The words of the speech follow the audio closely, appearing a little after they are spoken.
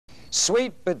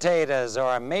Sweet potatoes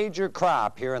are a major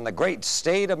crop here in the great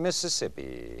state of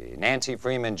Mississippi. Nancy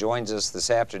Freeman joins us this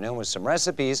afternoon with some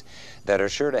recipes that are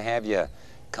sure to have you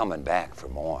coming back for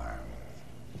more.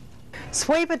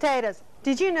 Sweet potatoes.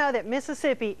 Did you know that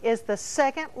Mississippi is the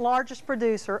second largest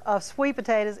producer of sweet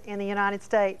potatoes in the United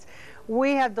States?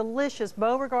 We have delicious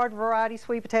Beauregard variety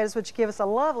sweet potatoes, which give us a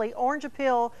lovely orange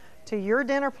appeal to your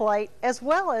dinner plate, as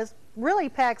well as really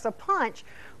packs a punch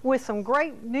with some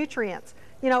great nutrients.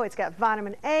 You know, it's got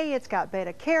vitamin A, it's got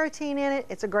beta carotene in it,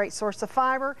 it's a great source of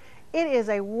fiber. It is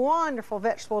a wonderful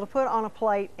vegetable to put on a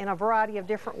plate in a variety of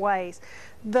different ways.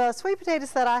 The sweet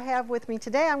potatoes that I have with me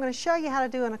today, I'm going to show you how to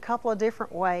do in a couple of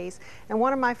different ways. And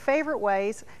one of my favorite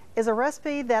ways is a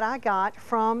recipe that I got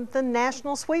from the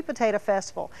National Sweet Potato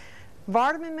Festival.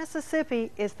 Vardaman,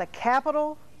 Mississippi is the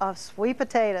capital of sweet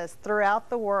potatoes throughout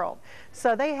the world.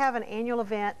 So they have an annual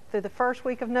event through the first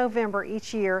week of November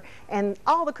each year, and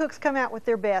all the cooks come out with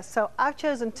their best. So I've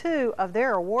chosen two of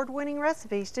their award-winning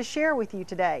recipes to share with you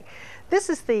today. This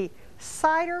is the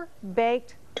cider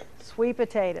baked sweet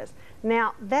potatoes.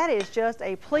 Now that is just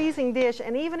a pleasing dish,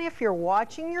 and even if you're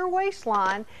watching your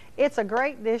waistline, it's a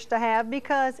great dish to have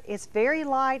because it's very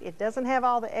light. It doesn't have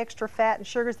all the extra fat and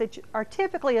sugars that are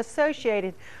typically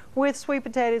associated with sweet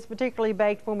potatoes, particularly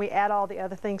baked when we add all the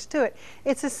other things to it.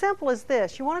 It's as simple as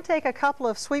this. You want to take a couple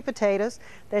of sweet potatoes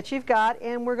that you've got,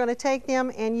 and we're going to take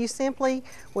them, and you simply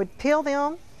would peel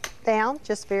them down,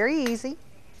 just very easy,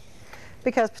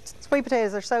 because sweet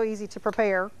potatoes are so easy to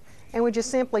prepare. And we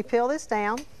just simply peel this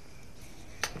down.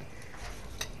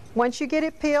 Once you get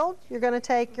it peeled, you're going to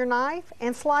take your knife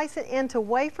and slice it into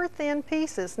wafer-thin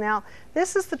pieces. Now,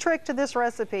 this is the trick to this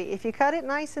recipe. If you cut it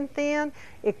nice and thin,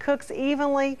 it cooks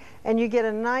evenly and you get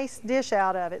a nice dish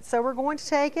out of it. So we're going to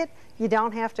take it. You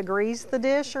don't have to grease the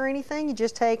dish or anything. You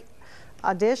just take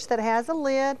a dish that has a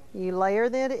lid. You layer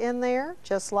that in there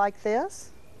just like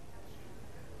this.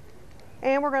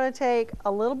 And we're going to take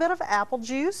a little bit of apple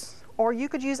juice, or you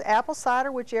could use apple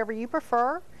cider, whichever you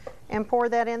prefer, and pour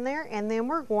that in there. And then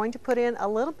we're going to put in a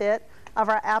little bit of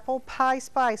our apple pie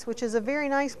spice, which is a very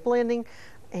nice blending.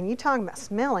 And you're talking about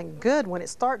smelling good when it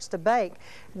starts to bake.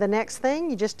 The next thing,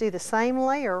 you just do the same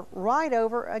layer right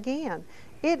over again.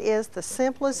 It is the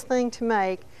simplest thing to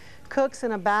make. Cooks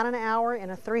in about an hour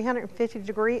in a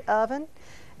 350-degree oven,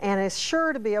 and is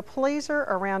sure to be a pleaser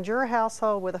around your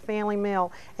household with a family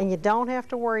meal, and you don't have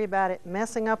to worry about it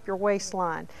messing up your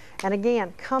waistline. And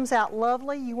again, comes out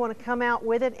lovely. You want to come out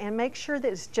with it and make sure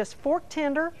that it's just fork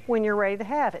tender when you're ready to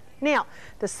have it. Now,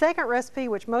 the second recipe,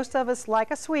 which most of us like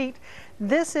a sweet,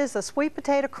 this is a sweet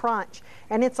potato crunch,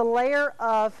 and it's a layer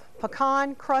of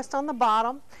pecan crust on the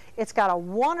bottom. It's got a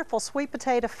wonderful sweet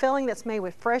potato filling that's made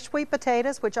with fresh sweet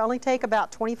potatoes, which only take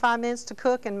about 25 minutes to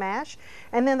cook and mash.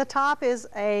 And then the top is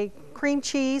a cream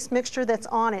cheese mixture that's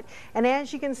on it. And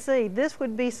as you can see, this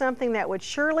would be something that would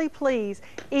surely please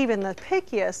even the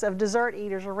pickiest of dessert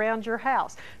eaters around your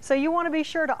house. So you want to be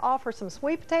sure to offer some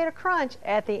sweet potato crunch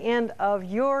at the end of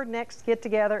your next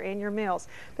get-together in your meals.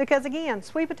 Because again,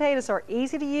 sweet potatoes are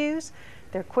easy to use.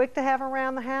 They're quick to have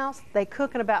around the house. They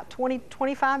cook in about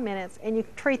 20-25 minutes, and you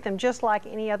treat them just like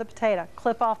any other potato.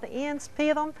 Clip off the ends,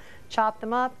 peel them, chop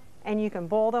them up, and you can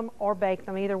boil them or bake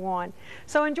them, either one.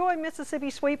 So enjoy Mississippi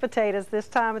sweet potatoes this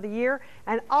time of the year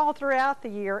and all throughout the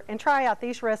year, and try out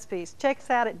these recipes. Check us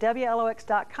out at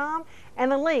WLOX.com and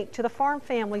the link to the Farm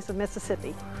Families of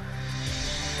Mississippi.